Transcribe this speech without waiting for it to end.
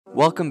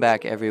Welcome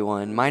back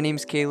everyone, my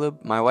name's Caleb.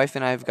 My wife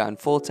and I have gone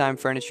full-time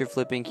furniture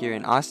flipping here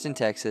in Austin,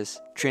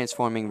 Texas,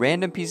 transforming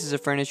random pieces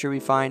of furniture we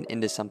find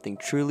into something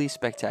truly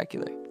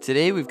spectacular.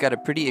 Today we've got a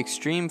pretty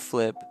extreme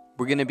flip.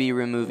 We're going to be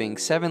removing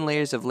 7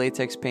 layers of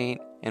latex paint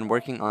and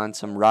working on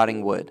some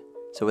rotting wood.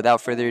 So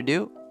without further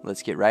ado,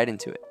 let's get right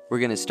into it. We're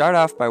going to start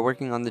off by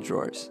working on the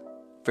drawers.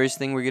 First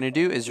thing we're going to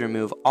do is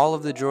remove all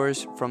of the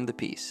drawers from the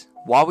piece.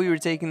 While we were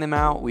taking them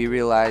out, we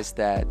realized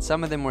that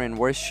some of them were in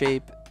worse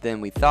shape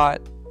than we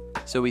thought.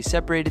 So we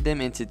separated them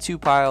into 2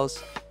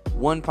 piles,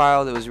 one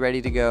pile that was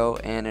ready to go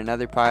and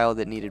another pile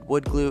that needed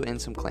wood glue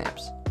and some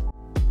clamps.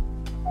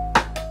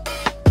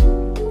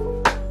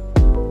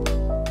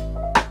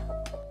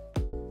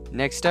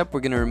 Next up, we're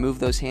going to remove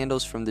those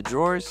handles from the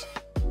drawers.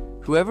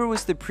 Whoever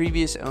was the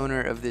previous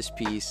owner of this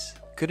piece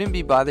couldn't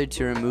be bothered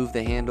to remove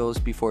the handles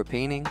before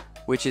painting,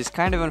 which is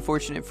kind of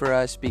unfortunate for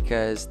us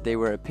because they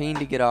were a pain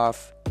to get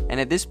off, and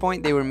at this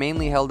point they were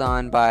mainly held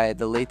on by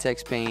the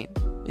latex paint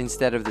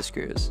instead of the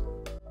screws.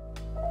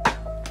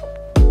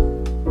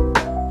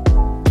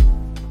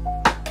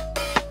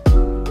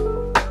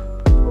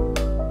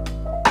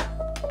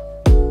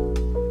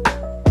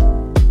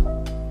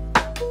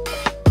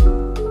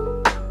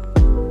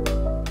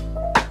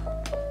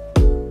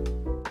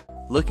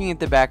 Looking at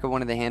the back of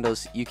one of the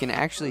handles, you can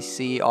actually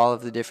see all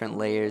of the different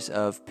layers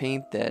of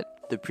paint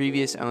that the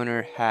previous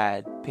owner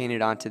had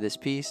painted onto this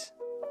piece.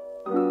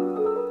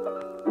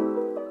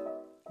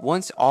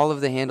 Once all of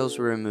the handles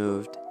were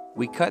removed,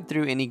 we cut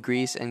through any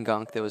grease and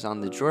gunk that was on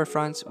the drawer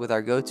fronts with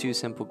our go-to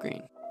simple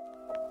green.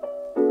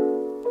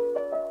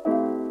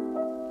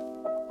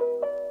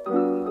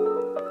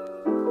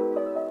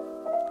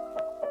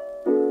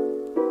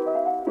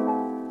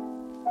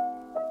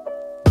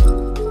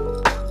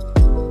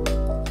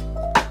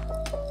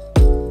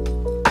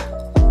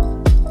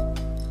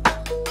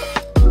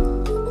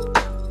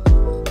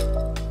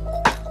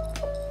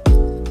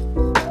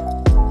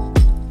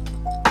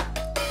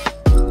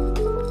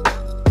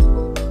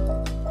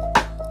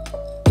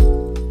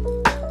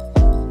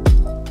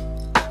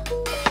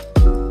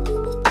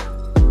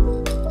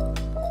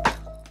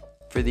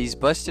 For these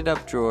busted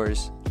up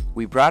drawers,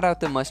 we brought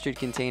out the mustard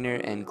container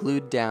and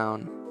glued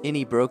down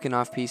any broken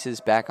off pieces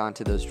back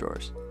onto those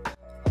drawers.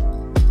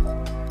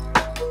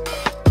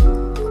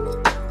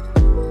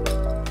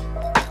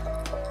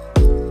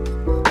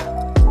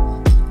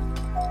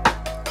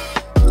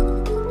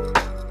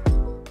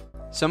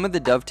 Some of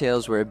the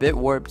dovetails were a bit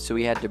warped, so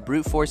we had to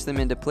brute force them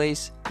into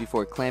place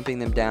before clamping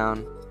them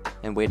down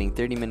and waiting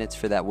 30 minutes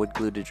for that wood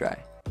glue to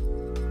dry.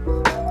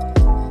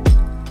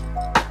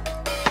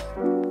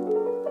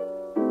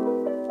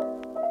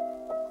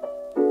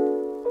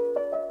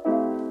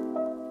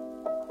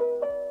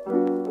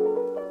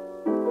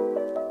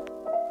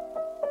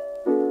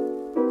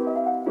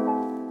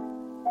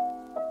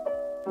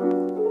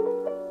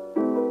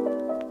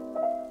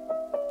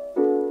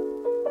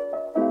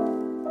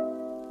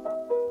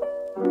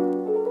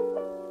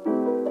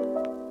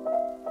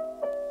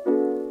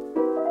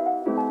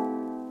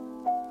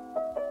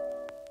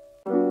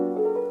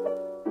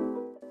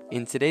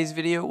 In today's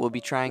video, we'll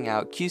be trying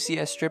out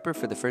QCS Stripper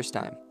for the first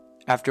time.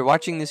 After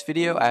watching this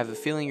video, I have a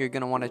feeling you're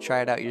going to want to try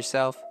it out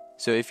yourself.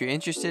 So if you're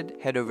interested,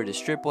 head over to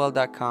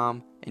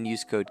stripwell.com and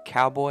use code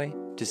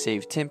COWBOY to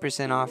save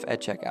 10% off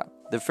at checkout.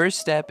 The first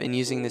step in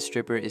using this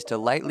stripper is to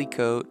lightly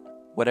coat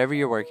whatever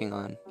you're working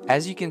on.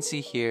 As you can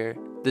see here,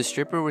 the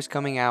stripper was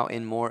coming out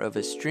in more of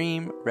a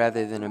stream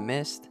rather than a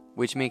mist,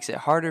 which makes it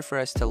harder for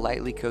us to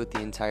lightly coat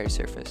the entire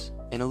surface.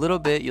 In a little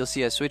bit, you'll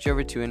see us switch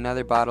over to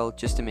another bottle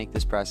just to make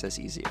this process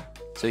easier.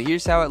 So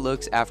here's how it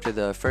looks after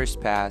the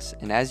first pass,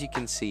 and as you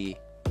can see,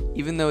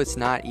 even though it's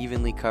not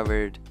evenly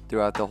covered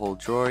throughout the whole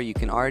drawer, you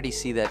can already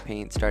see that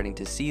paint starting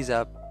to seize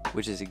up,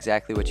 which is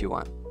exactly what you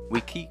want. We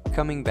keep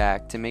coming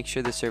back to make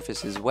sure the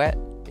surface is wet,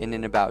 and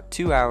in about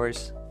 2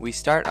 hours, we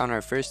start on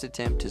our first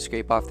attempt to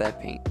scrape off that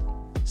paint.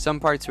 Some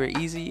parts were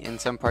easy and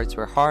some parts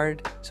were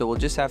hard, so we'll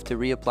just have to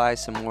reapply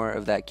some more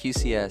of that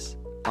QCS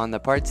on the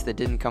parts that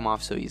didn't come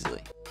off so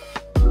easily.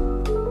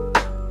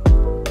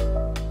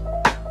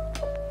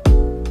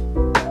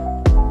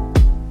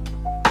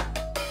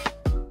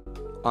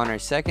 On our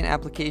second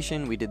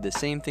application, we did the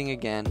same thing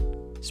again,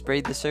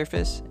 sprayed the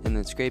surface, and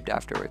then scraped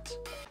afterwards.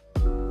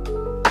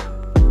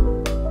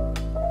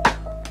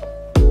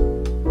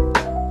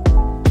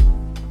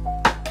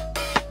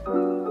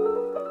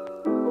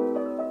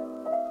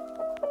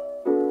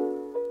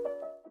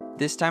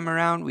 This time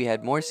around, we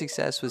had more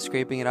success with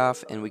scraping it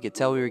off, and we could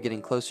tell we were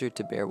getting closer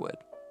to bare wood.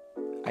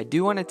 I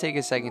do want to take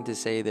a second to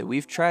say that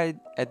we've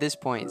tried, at this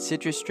point,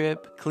 citrus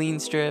strip, clean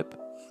strip,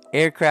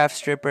 aircraft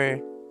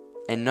stripper,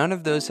 and none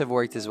of those have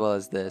worked as well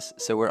as this,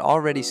 so we're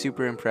already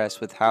super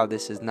impressed with how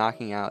this is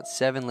knocking out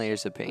 7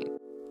 layers of paint.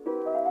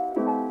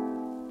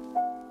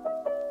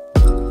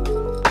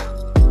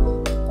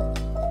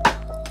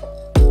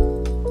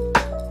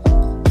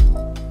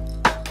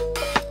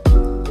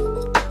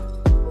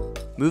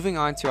 Moving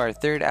on to our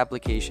third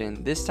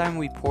application, this time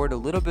we poured a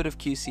little bit of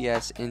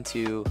QCS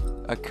into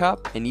a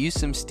cup and used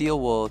some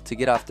steel wool to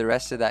get off the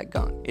rest of that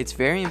gunk. It's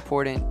very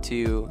important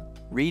to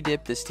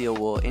re-dip the steel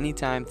wool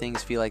anytime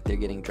things feel like they're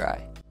getting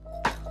dry.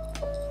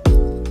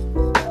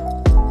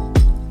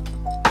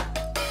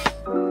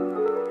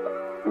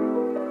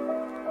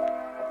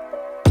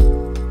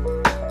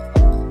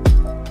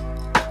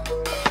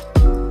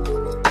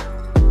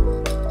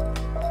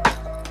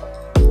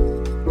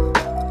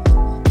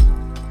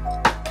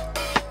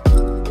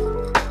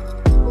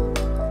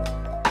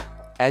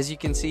 As you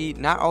can see,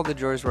 not all the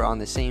drawers were on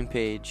the same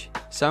page.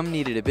 Some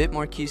needed a bit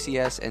more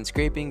QCS and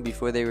scraping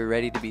before they were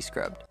ready to be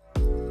scrubbed.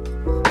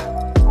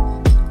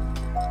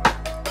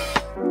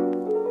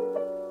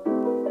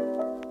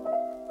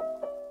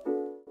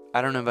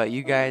 I don't know about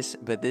you guys,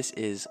 but this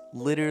is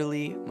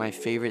literally my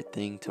favorite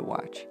thing to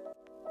watch.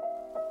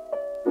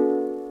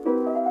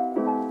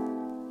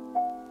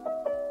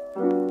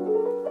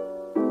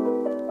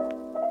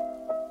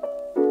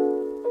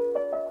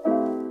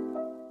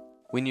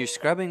 When you're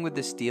scrubbing with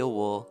the steel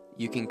wool,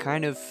 you can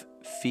kind of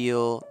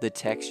feel the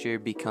texture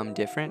become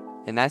different,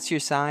 and that's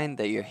your sign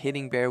that you're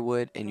hitting bare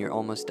wood and you're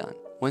almost done.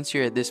 Once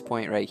you're at this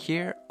point right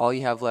here, all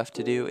you have left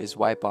to do is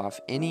wipe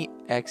off any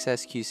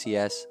excess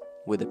QCS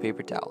with a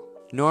paper towel.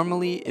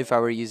 Normally, if I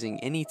were using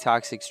any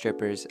toxic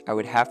strippers, I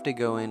would have to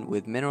go in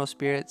with mineral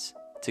spirits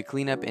to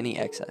clean up any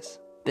excess.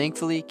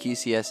 Thankfully,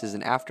 QCS is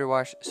an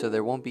afterwash, so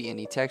there won't be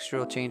any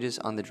textural changes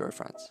on the drawer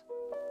fronts.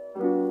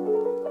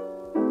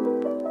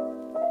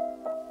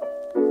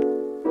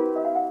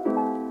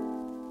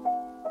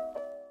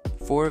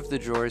 Four of the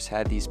drawers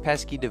had these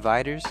pesky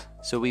dividers,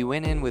 so we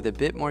went in with a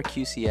bit more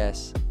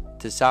QCS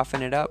to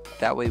soften it up,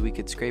 that way we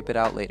could scrape it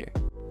out later.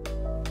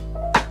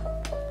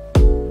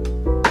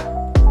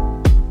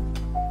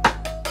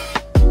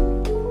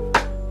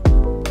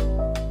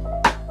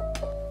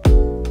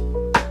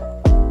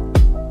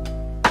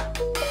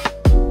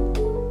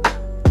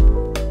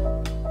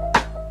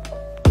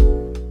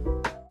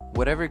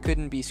 Whatever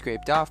couldn't be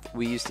scraped off,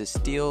 we used a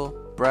steel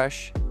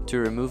brush to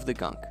remove the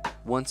gunk.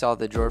 Once all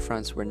the drawer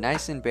fronts were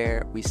nice and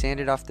bare, we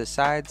sanded off the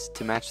sides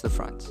to match the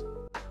fronts.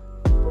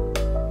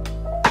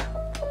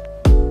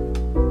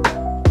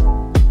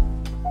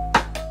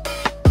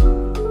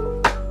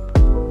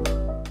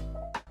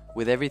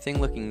 With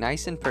everything looking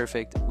nice and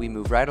perfect, we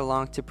move right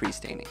along to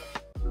pre-staining.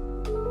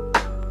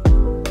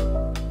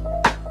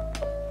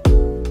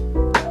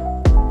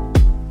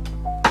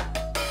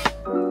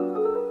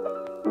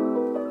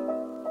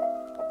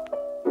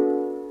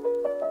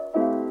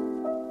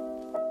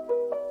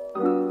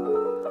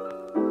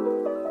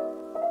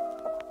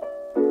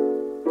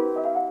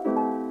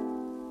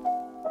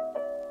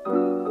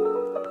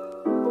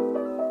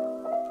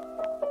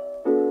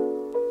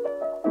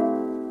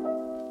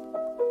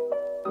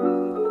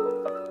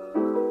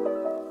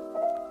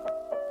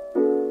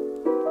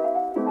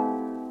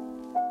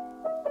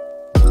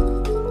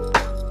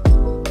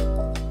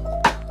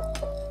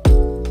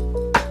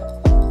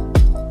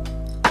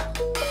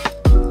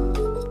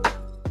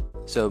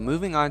 So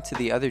moving on to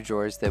the other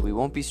drawers that we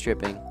won't be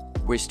stripping,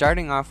 we're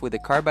starting off with a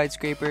carbide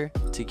scraper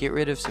to get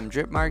rid of some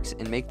drip marks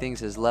and make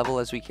things as level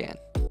as we can.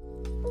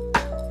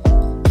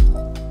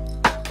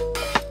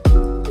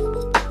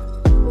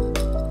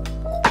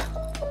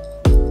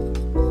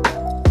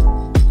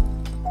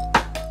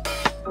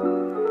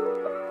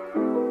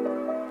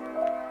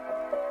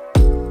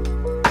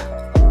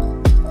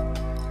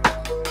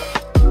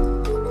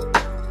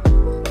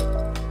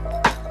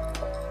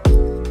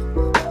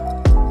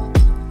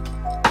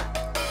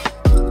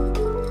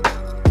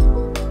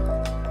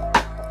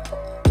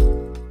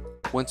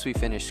 Once we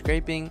finished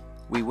scraping,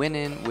 we went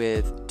in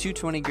with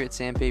 220 grit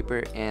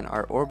sandpaper and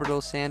our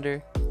orbital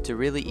sander to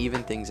really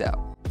even things out.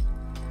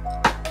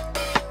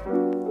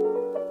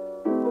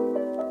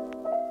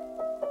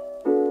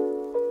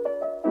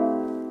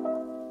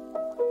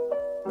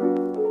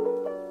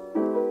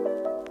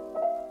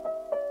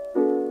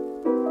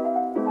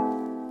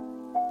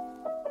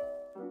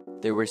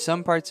 There were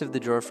some parts of the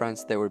drawer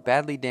fronts that were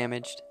badly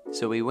damaged,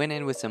 so we went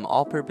in with some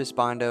all-purpose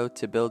Bondo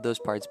to build those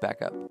parts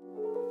back up.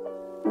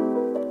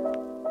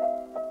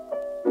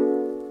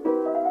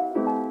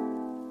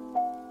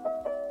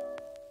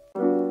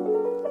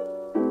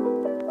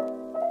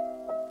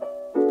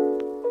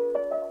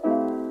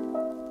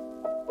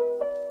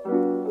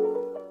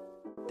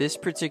 This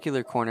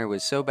particular corner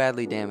was so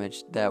badly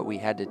damaged that we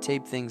had to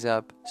tape things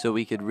up so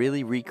we could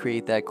really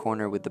recreate that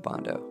corner with the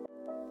Bondo.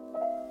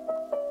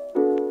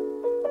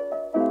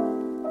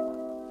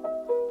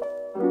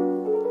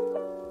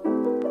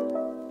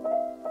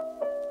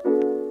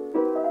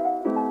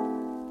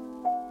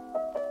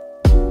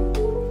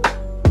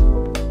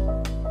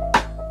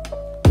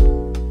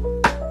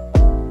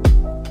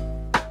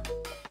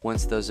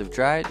 Once those have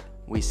dried,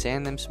 we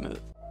sand them smooth.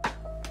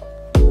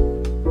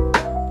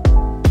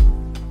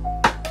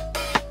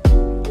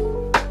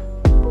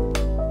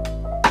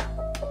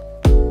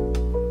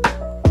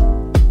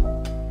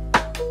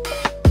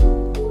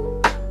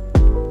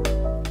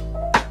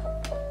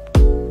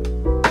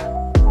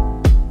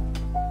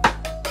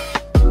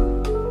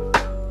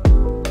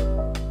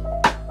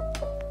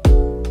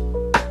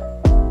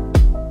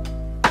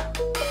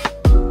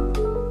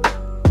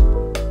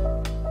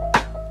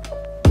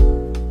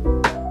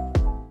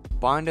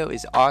 Bondo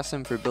is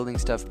awesome for building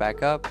stuff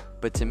back up,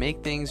 but to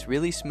make things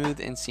really smooth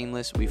and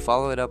seamless, we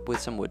follow it up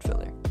with some wood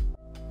filler.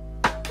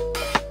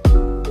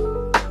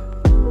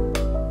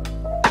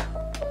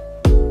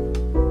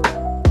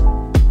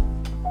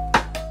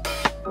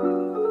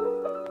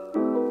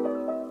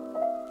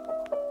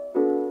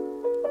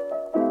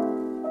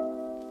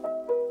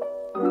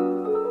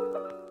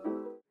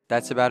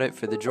 That's about it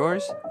for the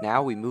drawers.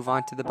 Now we move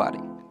on to the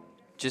body.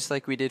 Just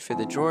like we did for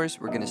the drawers,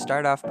 we're going to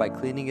start off by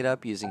cleaning it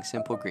up using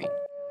simple green.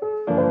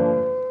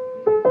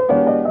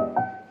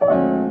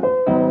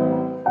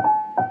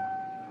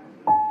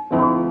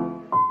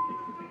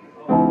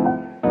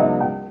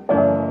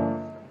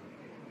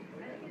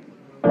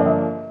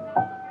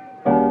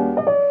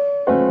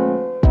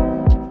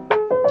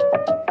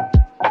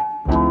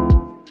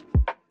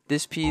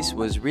 This piece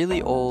was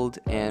really old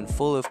and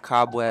full of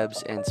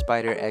cobwebs and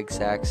spider egg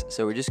sacs,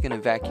 so we're just going to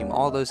vacuum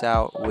all those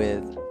out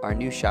with our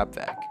new shop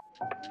vac.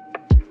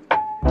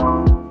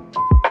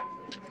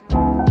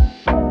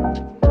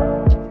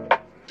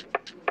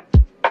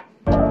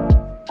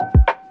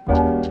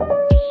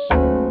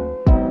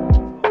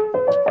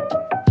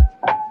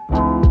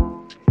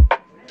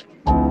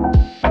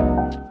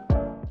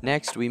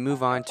 Next, we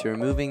move on to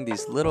removing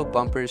these little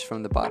bumpers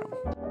from the bottom.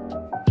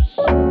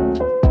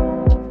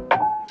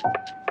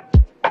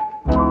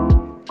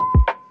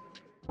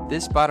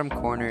 This bottom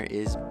corner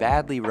is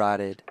badly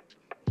rotted,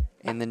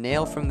 and the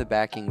nail from the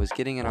backing was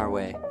getting in our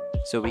way,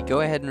 so we go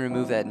ahead and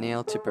remove that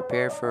nail to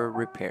prepare for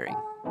repairing.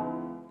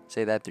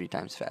 Say that 3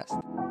 times fast.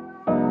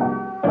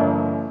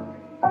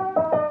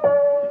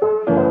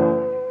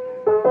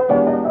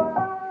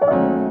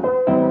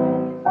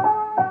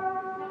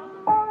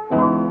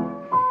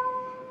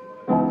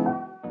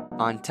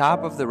 On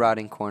top of the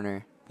rotting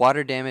corner,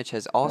 water damage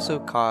has also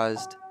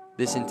caused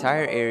this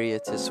entire area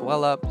to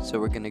swell up, so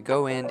we're going to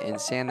go in and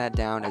sand that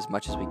down as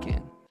much as we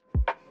can.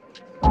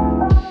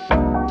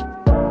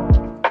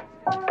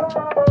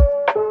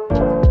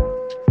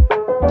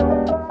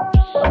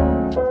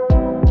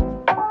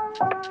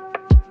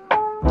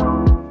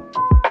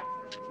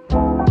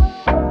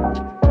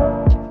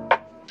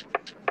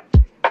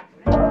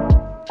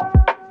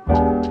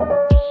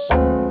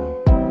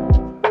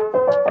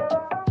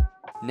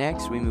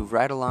 Next, we move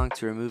right along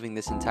to removing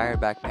this entire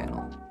back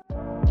panel.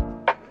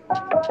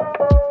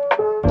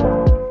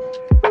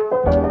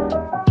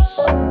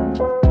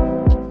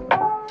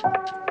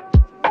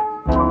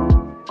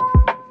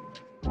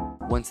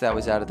 Once that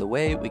was out of the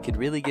way, we could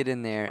really get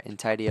in there and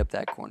tidy up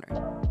that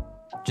corner.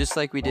 Just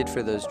like we did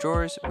for those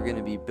drawers, we're going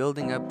to be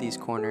building up these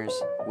corners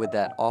with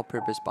that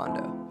all-purpose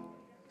Bondo.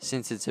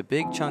 Since it's a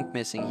big chunk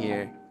missing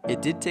here,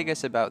 it did take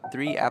us about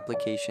 3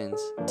 applications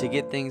to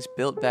get things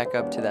built back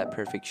up to that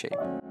perfect shape.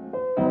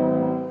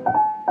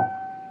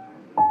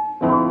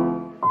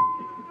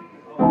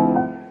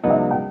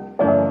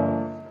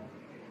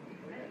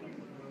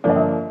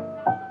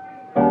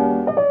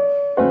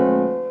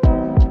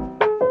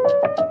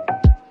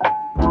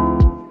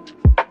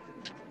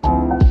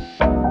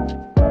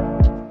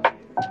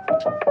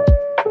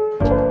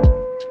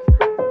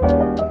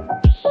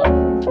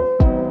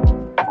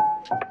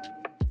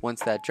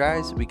 Once that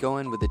dries, we go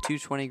in with a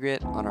 220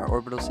 grit on our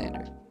orbital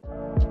sander.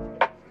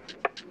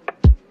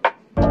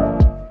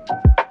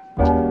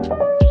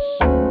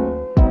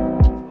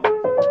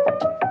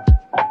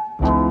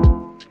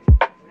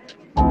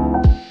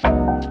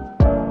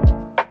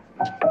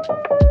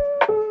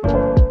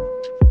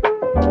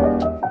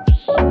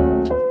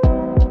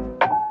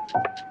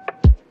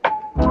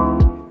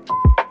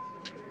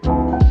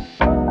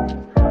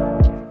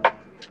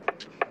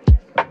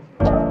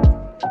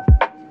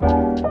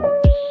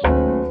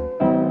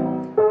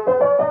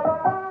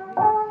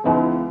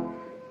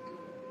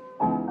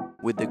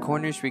 With the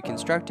corners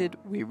reconstructed,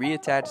 we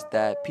reattached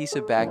that piece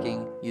of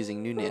backing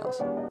using new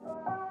nails.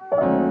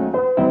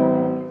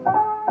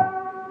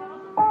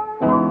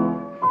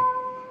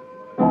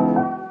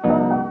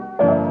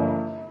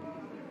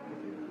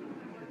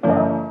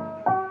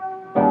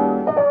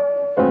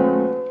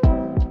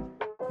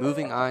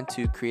 Moving on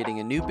to creating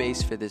a new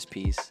base for this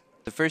piece,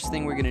 the first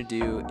thing we're going to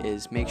do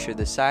is make sure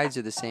the sides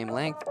are the same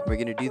length. We're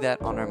going to do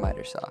that on our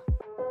miter saw.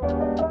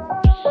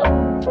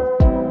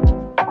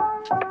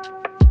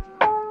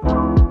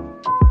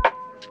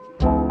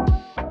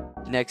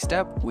 Next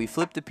up, we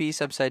flip the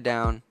piece upside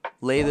down,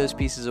 lay those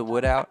pieces of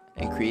wood out,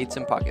 and create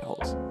some pocket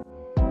holes.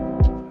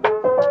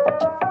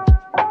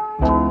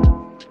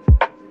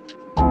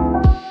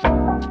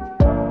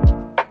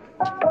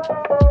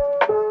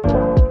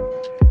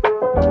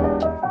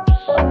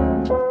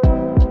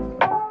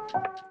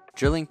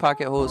 Drilling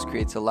pocket holes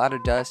creates a lot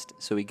of dust,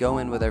 so we go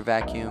in with our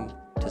vacuum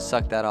to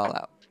suck that all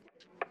out.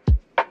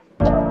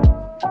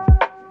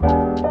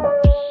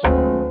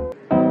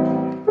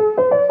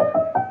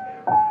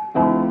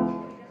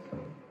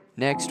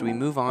 Next, we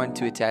move on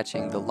to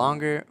attaching the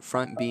longer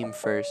front beam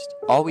first.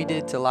 All we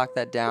did to lock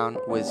that down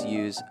was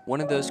use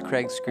one of those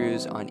Craig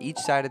screws on each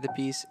side of the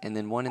piece and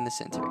then one in the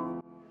center.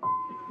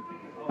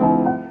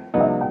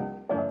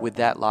 With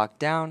that locked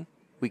down,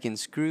 we can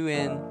screw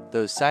in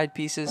those side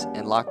pieces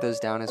and lock those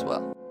down as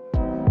well.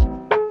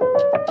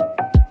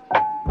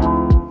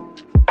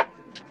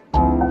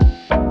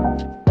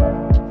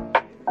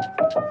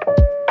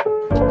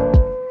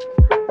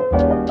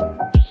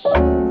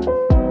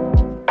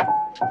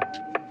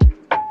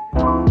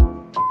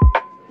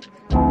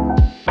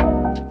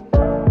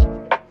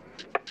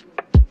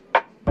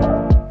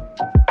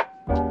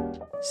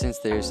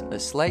 there's a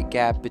slight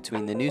gap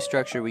between the new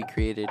structure we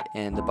created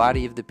and the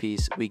body of the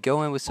piece, we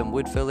go in with some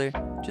wood filler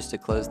just to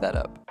close that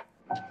up.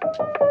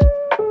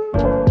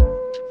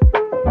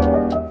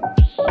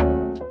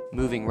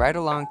 Moving right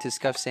along to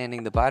scuff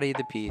sanding the body of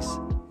the piece,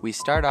 we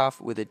start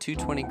off with a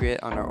 220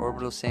 grit on our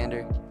orbital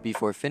sander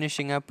before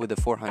finishing up with a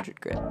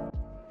 400 grit.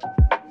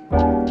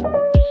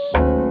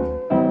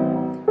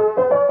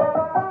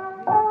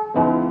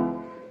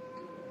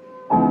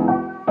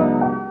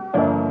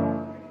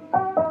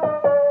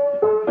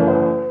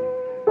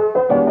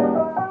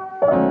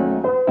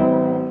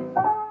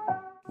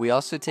 We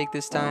also take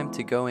this time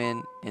to go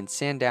in and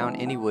sand down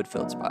any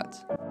wood-filled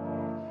spots.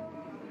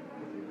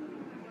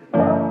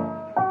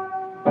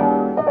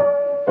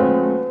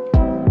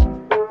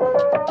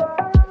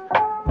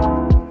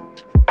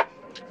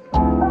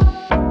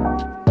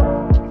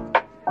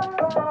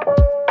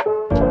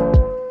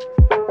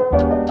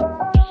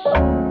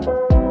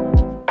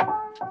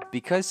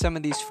 Because some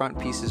of these front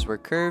pieces were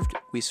curved,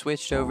 we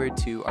switched over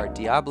to our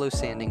Diablo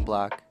sanding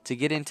block to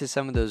get into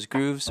some of those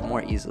grooves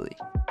more easily.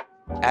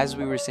 As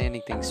we were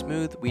sanding things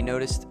smooth, we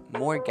noticed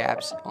more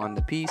gaps on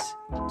the piece,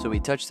 so we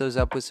touched those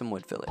up with some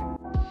wood filler.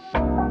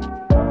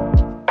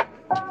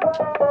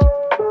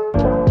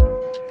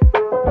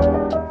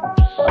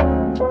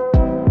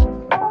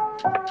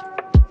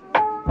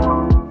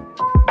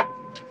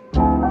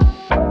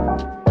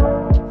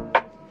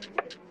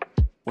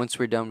 Once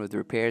we're done with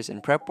repairs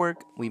and prep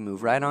work, we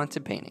move right on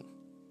to painting.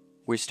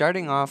 We're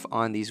starting off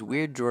on these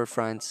weird drawer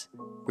fronts.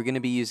 We're going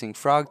to be using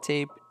frog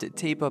tape to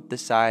tape up the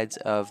sides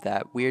of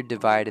that weird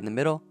divide in the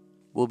middle.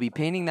 We'll be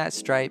painting that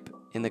stripe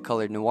in the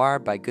color Noir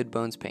by Good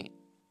Bones Paint.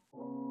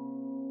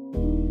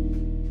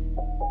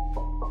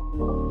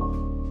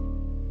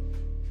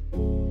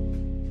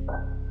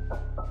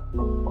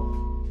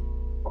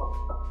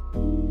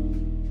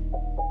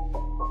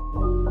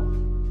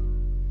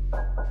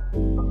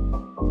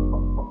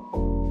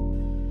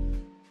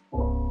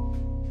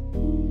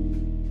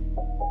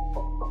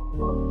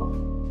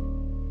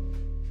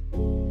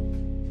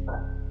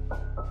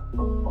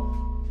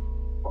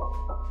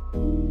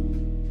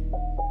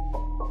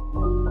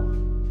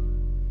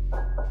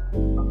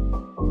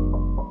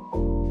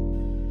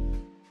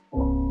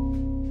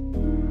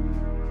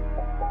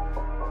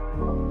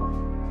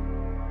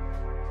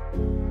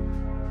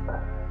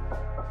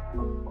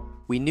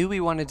 We knew we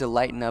wanted to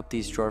lighten up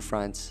these drawer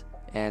fronts,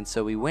 and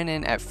so we went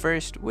in at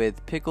first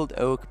with Pickled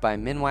Oak by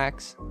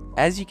Minwax.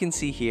 As you can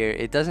see here,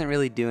 it doesn't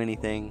really do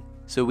anything,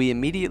 so we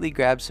immediately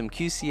grabbed some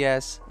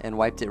QCS and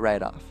wiped it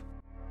right off.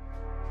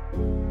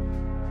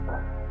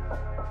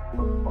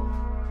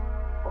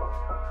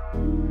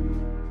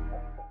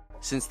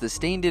 Since the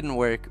stain didn't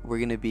work, we're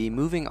going to be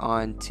moving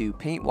on to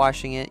paint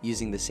washing it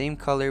using the same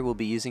color we'll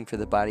be using for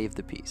the body of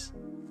the piece.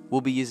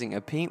 We'll be using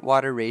a paint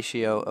water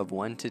ratio of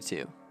 1 to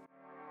 2.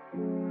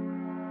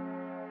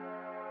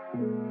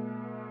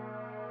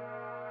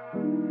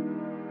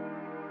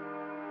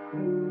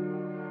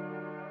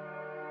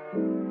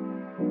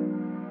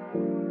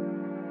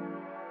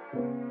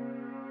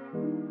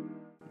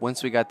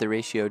 Once we got the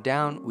ratio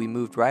down, we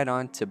moved right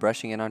on to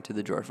brushing it onto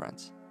the drawer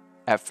fronts.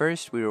 At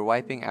first, we were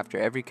wiping after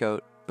every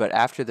coat, but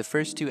after the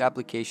first 2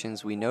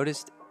 applications, we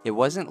noticed it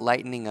wasn't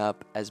lightening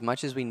up as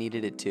much as we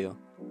needed it to,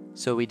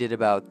 so we did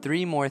about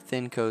 3 more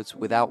thin coats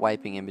without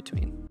wiping in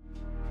between.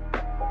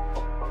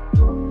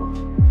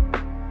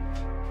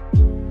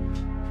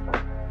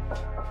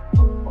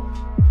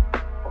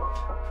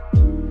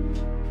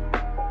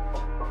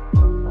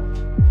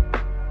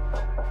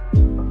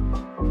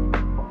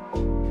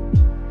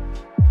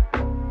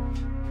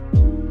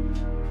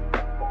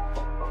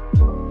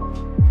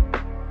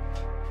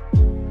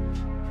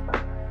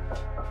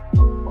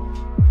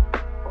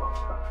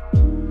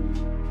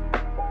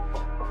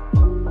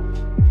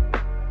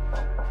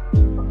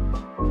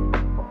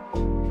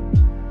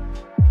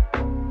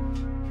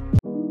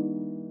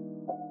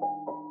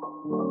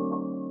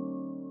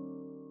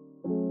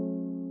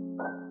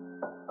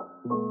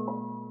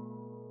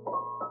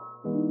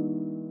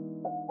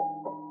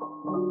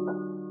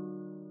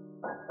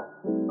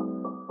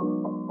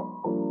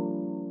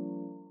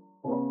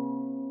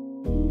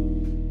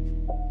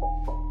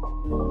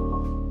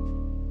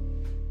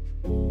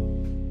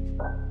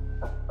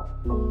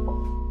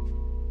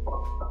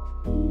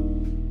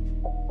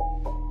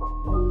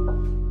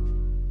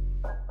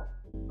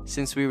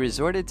 Since we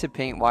resorted to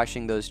paint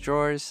washing those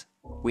drawers,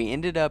 we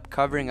ended up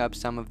covering up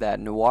some of that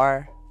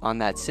noir on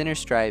that center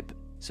stripe,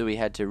 so we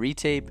had to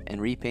retape and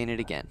repaint it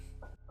again.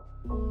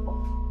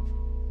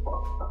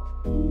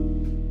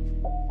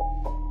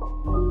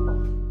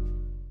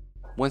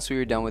 Once we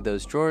were done with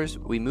those drawers,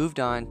 we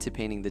moved on to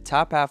painting the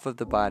top half of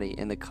the body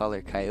in the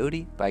color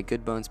Coyote by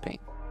Good Bones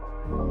Paint.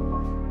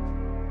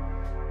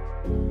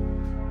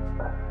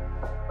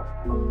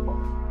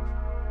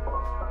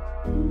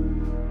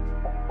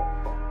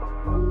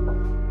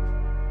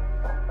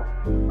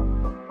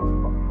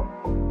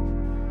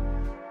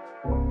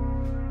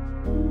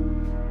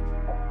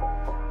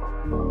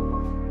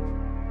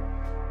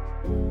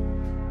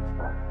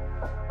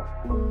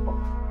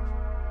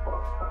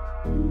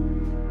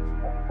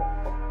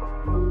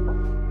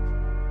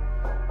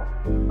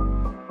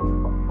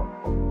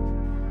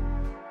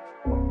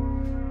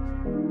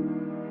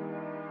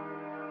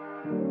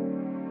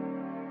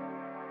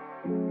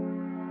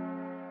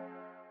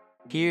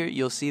 Here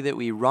you'll see that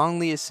we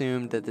wrongly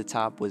assumed that the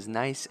top was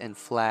nice and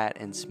flat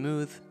and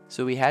smooth,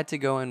 so we had to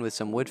go in with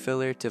some wood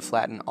filler to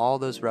flatten all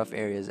those rough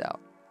areas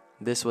out.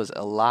 This was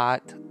a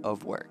lot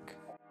of work.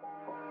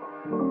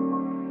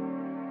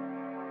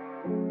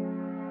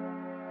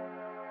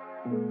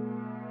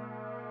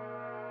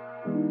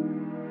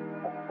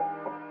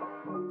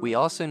 We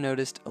also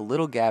noticed a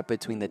little gap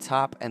between the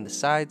top and the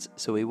sides,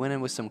 so we went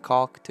in with some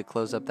caulk to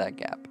close up that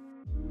gap.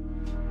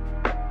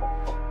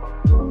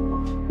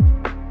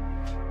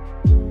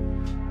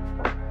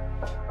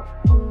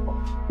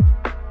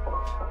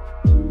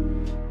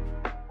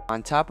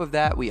 On top of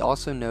that, we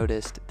also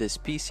noticed this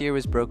piece here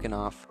was broken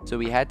off, so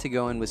we had to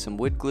go in with some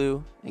wood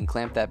glue and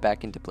clamp that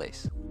back into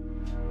place.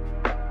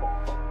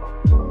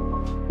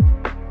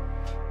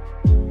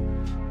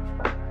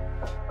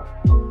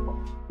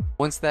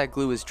 Once that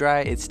glue was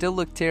dry, it still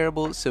looked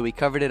terrible, so we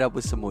covered it up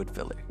with some wood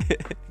filler.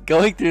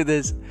 Going through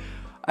this,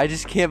 I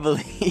just can't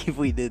believe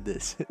we did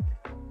this.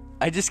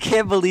 I just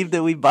can't believe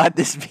that we bought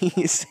this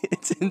piece.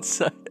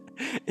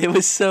 It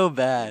was so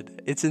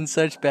bad. It's in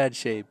such bad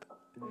shape.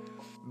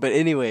 But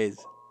anyways,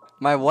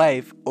 my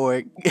wife,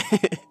 or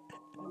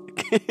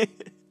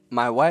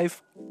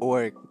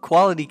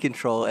quality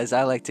control as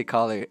I like to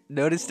call her,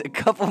 noticed a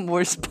couple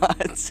more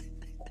spots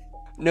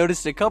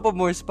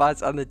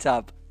on the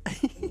top.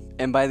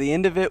 And by the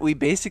end of it, we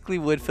basically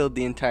wood filled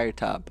the entire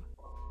top.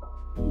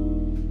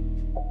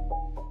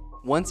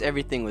 Once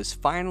everything was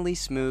finally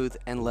smooth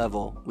and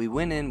level, we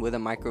went in with a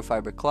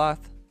microfiber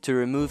cloth to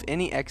remove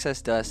any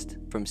excess dust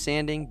from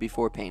sanding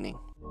before painting.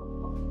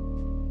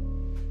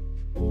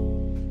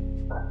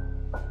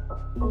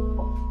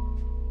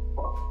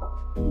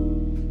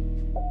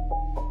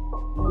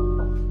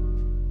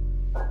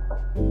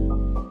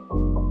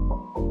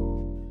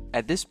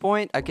 At this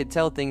point, I could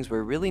tell things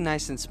were really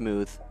nice and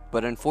smooth,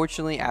 but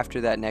unfortunately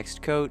after that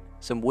next coat,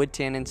 some wood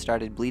tannin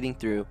started bleeding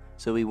through,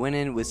 so we went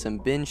in with some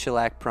bin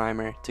shellac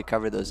primer to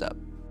cover those up.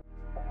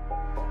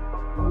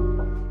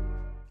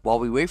 While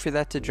we wait for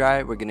that to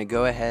dry, we're going to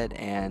go ahead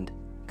and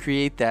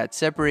create that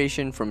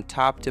separation from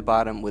top to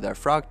bottom with our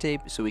frog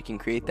tape so we can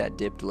create that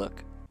dipped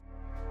look.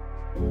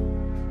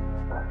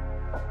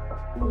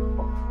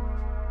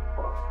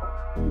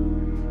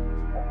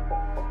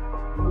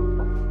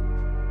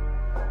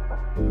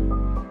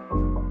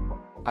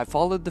 I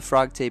followed the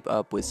frog tape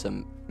up with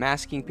some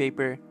masking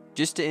paper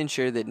just to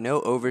ensure that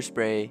no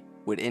overspray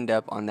would end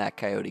up on that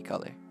coyote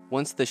color.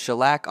 Once the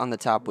shellac on the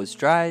top was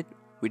dried,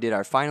 we did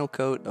our final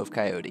coat of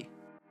coyote.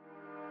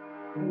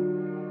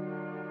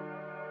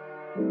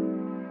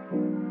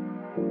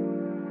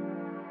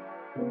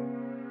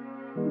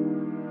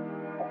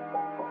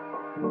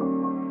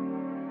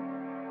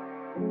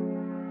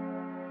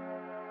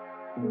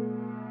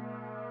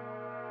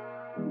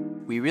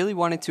 We really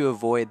wanted to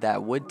avoid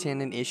that wood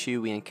tannin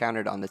issue we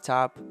encountered on the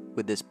top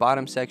with this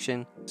bottom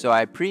section, so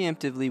I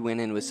preemptively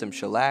went in with some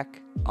shellac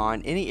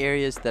on any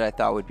areas that I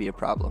thought would be a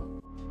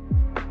problem.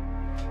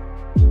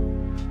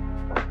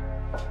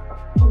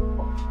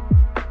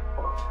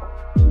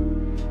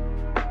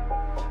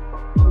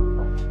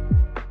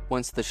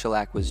 Once the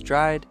shellac was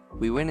dried,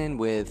 we went in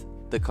with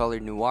the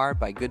color Noir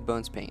by Good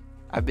Bones Paint.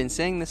 I've been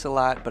saying this a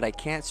lot, but I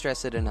can't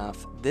stress it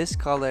enough. This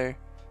color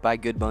by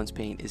Good Bones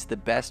Paint is the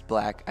best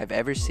black I've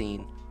ever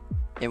seen,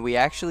 and we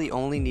actually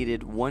only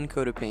needed one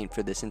coat of paint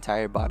for this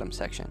entire bottom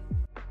section.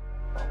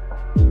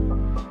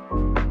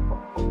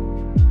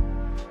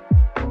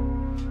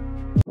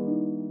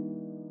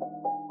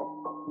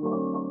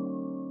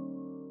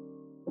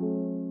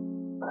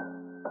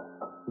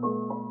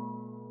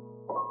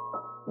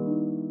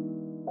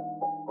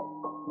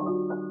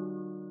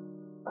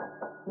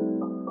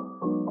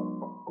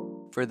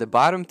 For the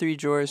bottom 3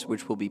 drawers,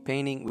 which we'll be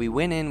painting, we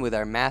went in with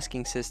our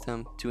masking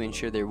system to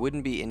ensure there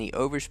wouldn't be any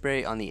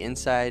overspray on the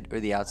inside or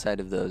the outside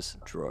of those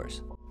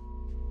drawers.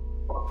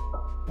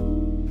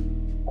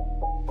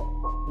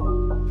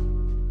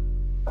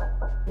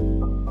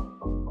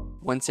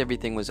 Once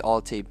everything was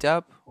all taped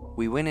up,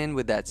 we went in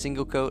with that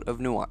single coat of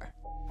Noir.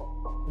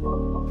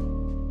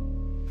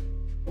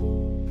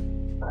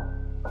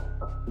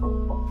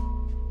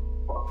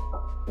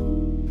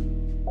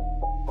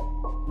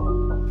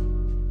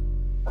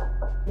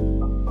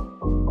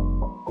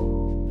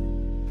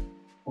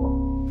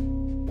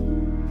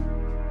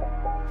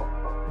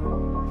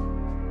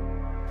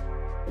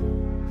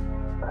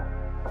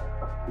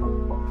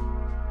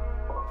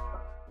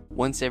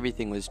 Once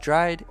everything was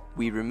dried,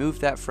 we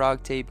removed that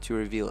frog tape to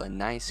reveal a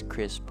nice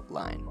crisp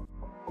line.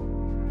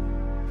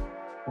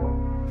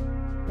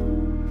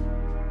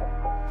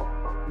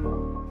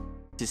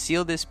 To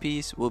seal this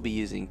piece, we'll be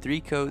using 3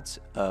 coats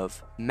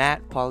of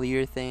matte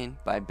polyurethane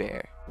by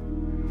Behr.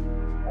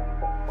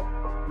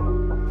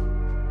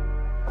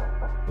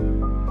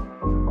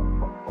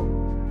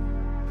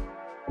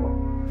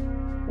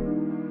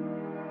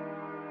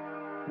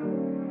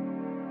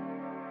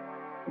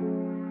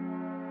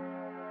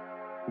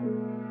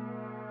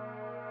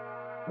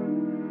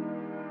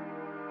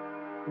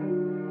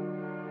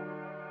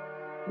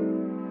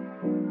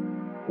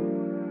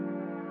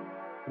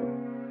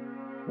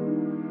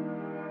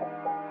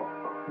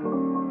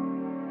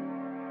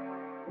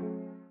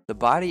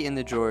 body and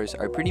the drawers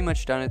are pretty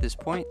much done at this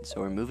point, so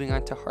we're moving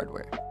on to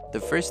hardware. The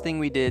first thing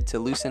we did to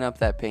loosen up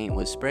that paint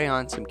was spray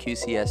on some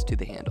QCS to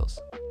the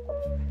handles.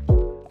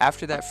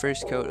 After that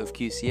first coat of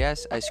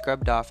QCS, I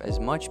scrubbed off as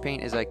much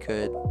paint as I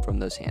could from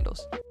those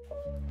handles.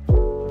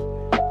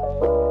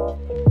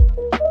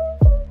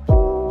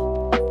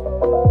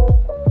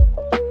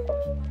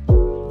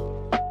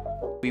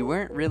 We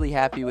weren't really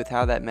happy with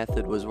how that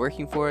method was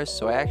working for us,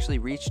 so I actually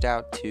reached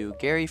out to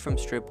Gary from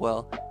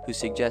Stripwell, who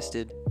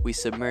suggested we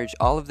submerge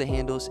all of the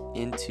handles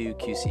into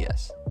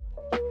QCS.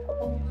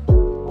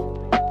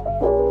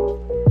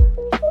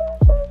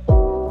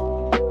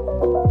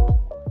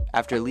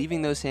 After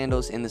leaving those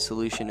handles in the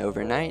solution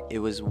overnight, it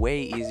was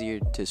way easier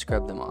to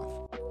scrub them off.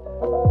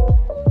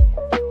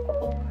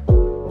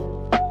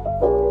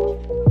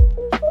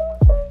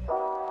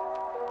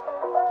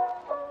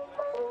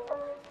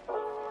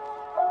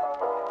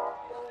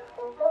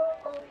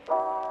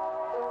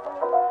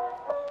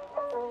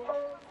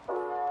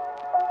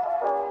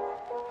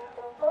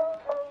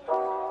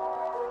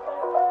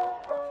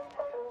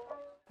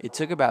 It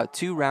took about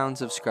 2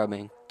 rounds of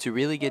scrubbing to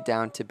really get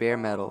down to bare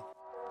metal.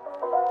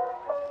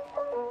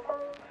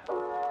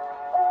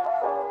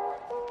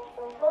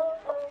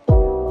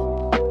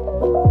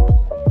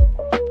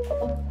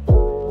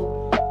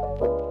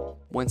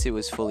 Once it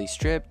was fully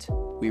stripped,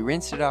 we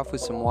rinsed it off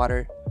with some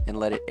water and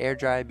let it air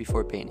dry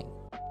before painting.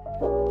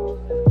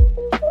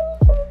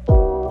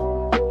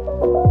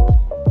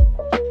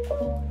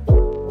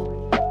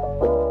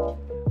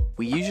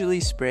 We usually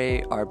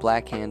spray our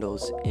black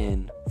handles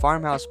in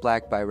Farmhouse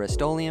Black by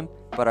Rust-Oleum,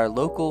 but our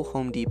local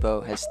Home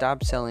Depot has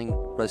stopped selling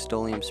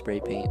Rust-Oleum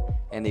spray paint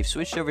and they've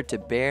switched over to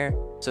Behr,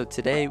 so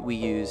today we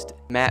used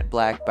Matte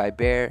Black by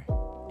Behr,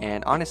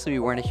 and honestly we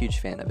weren't a huge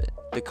fan of it.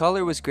 The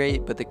color was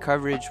great, but the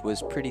coverage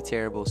was pretty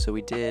terrible, so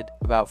we did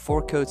about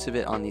 4 coats of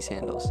it on these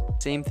handles.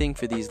 Same thing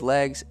for these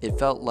legs, it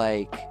felt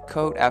like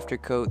coat after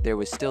coat there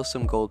was still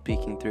some gold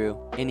peeking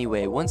through.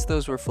 Anyway, once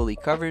those were fully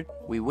covered,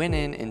 we went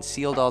in and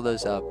sealed all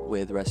those up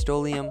with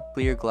Rust-Oleum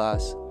clear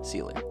gloss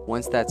sealer.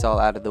 Once that's all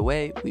out of the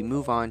way, we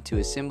move on to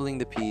assembling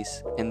the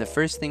piece, and the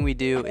first thing we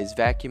do is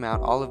vacuum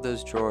out all of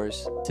those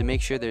drawers to make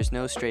sure there's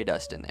no stray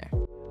dust in there.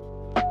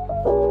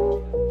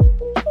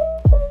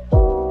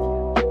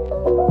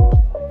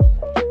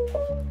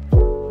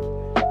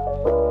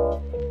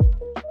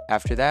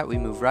 After that, we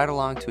move right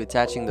along to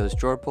attaching those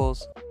drawer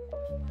pulls.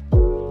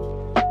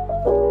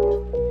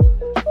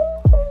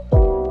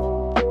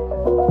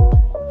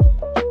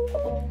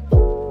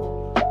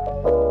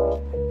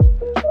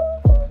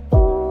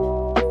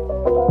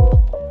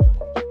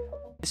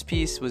 This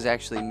piece was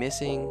actually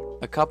missing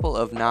a couple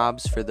of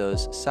knobs for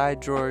those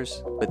side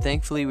drawers, but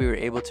thankfully we were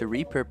able to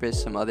repurpose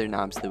some other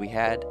knobs that we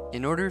had.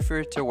 In order for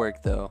it to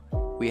work though,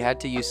 we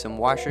had to use some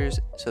washers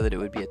so that it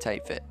would be a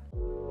tight fit.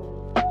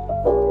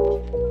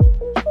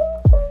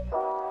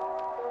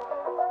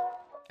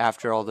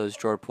 After all those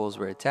drawer pulls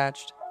were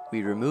attached,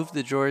 we removed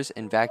the drawers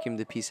and vacuumed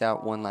the piece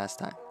out one last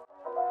time.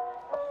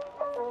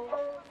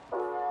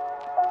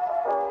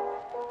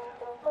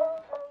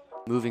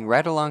 Moving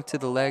right along to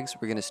the legs,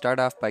 we're going to start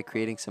off by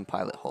creating some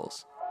pilot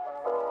holes.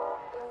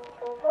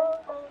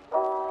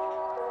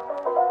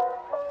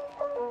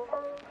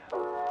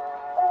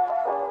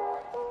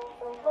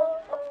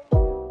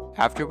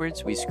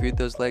 Afterwards, we screwed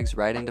those legs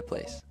right into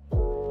place.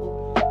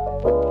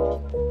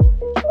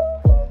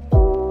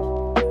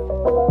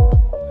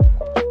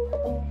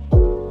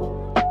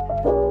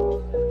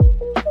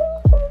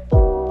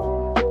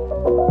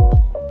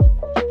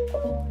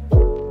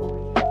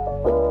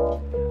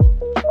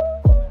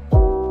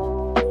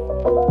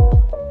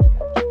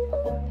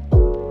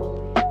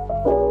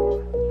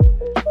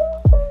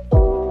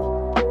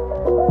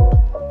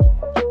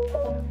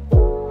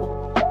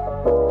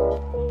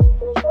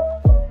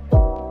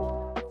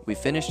 We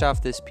finished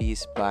off this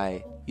piece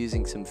by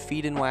using some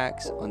feed and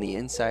wax on the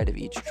inside of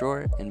each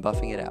drawer and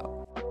buffing it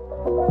out.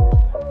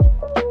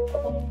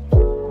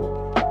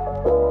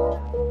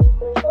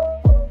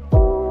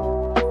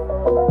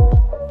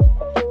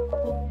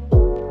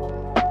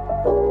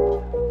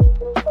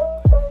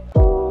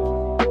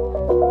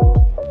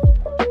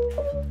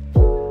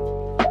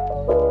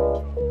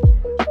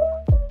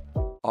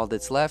 All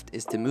that's left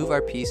is to move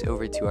our piece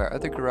over to our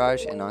other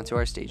garage and onto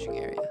our staging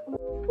area.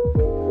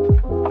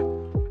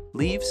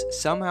 Leaves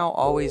somehow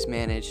always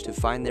manage to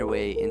find their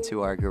way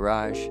into our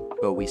garage,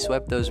 but we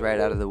swept those right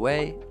out of the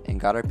way and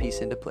got our piece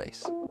into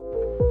place.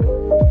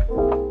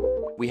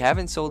 We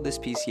haven't sold this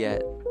piece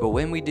yet, but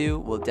when we do,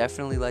 we'll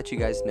definitely let you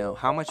guys know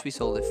how much we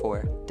sold it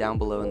for down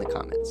below in the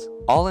comments.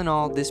 All in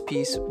all, this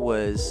piece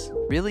was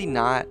really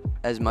not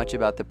as much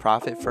about the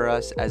profit for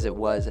us as it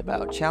was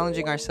about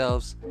challenging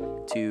ourselves,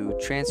 to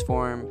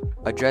transform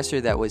a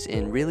dresser that was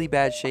in really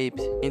bad shape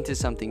into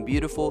something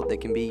beautiful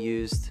that can be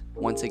used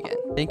once again.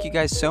 Thank you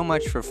guys so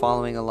much for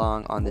following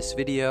along on this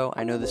video.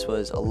 I know this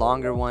was a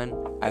longer one.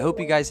 I hope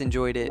you guys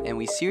enjoyed it, and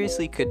we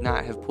seriously could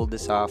not have pulled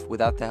this off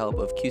without the help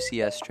of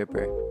QCS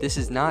Stripper. This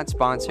is not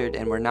sponsored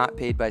and we're not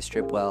paid by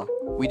Stripwell.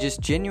 We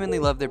just genuinely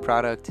love their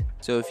product,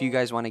 so if you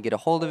guys want to get a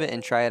hold of it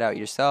and try it out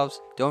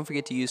yourselves, don't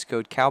forget to use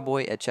code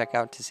COWBOY at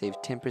checkout to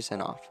save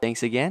 10% off.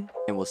 Thanks again,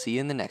 and we'll see you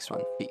in the next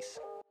one. Peace.